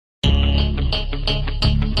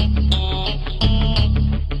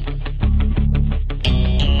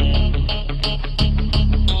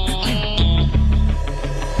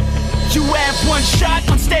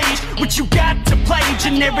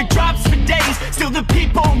generic drops for days, still the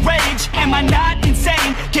people rage. Am I not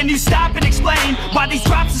insane? Can you stop and explain why these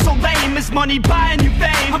drops are so lame? Is money buying you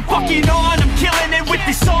fame? I'm fucking on, I'm killing it with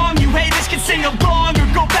this song. You haters can sing along or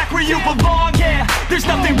go back where you belong. Yeah, there's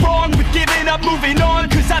nothing wrong with giving up, moving on,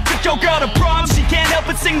 cause I took your girl to prom, she can't help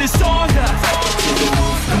but sing this song. Till the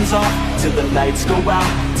roof comes off, till the lights go out,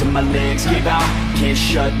 till my legs give out, can't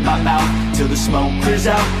shut my mouth, till the smoke clears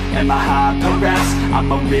out, and my high progress.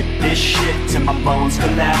 I'ma rip this shit till my bones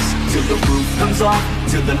collapse. Till the roof comes off,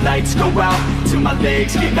 till the lights go out, till my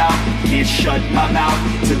legs give out, can't shut my mouth,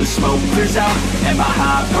 till the smoke clears out, and my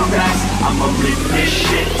high progress. I'ma rip this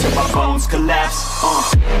shit till my bones collapse.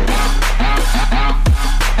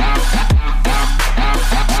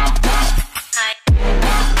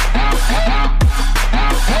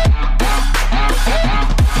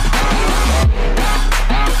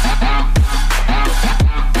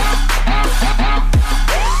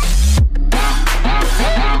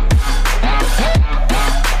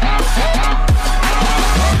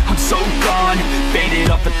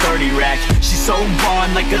 She's so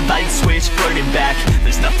on like a light switch, flirting back.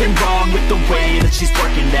 There's nothing wrong with the way that she's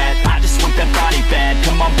working that. I just want that body bad,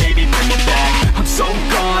 come on baby, bring it back. I'm so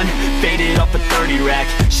gone, faded off a 30 rack.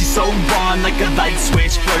 She's so on like a light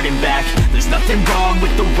switch, flirting back. There's nothing wrong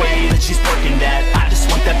with the way that she's working that. I just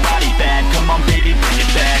want that body bad, come on baby, bring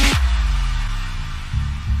it back.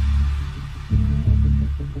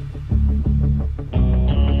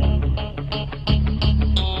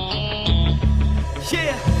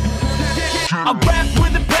 I rap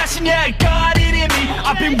with a passion, yeah, I got it in me.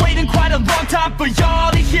 I've been waiting quite a long time for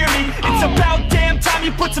y'all to hear me. It's about damn time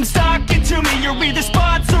you put some stock into me. You're either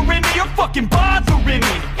sponsoring me or fucking bothering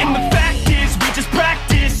me. And the fact is, we just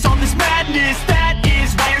practice all this madness. That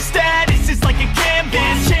is why your status is like a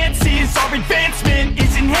canvas. Chances our advancement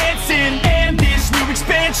is enhancing, and this new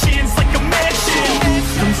expansion's like a mansion.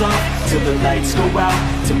 Comes off till the lights go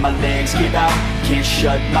out, till my legs give out, can't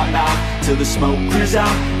shut my mouth, till the smoke clears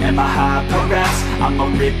out, and my high progress. I'ma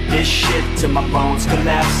rip this shit till my bones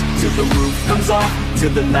collapse. Till the roof comes off,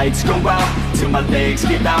 till the lights go out, till my legs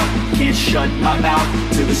give out, can't shut my mouth,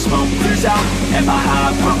 till the smoke clears out, and my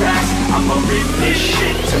high progress. I'ma rip this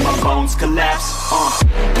shit till my bones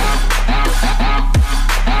collapse.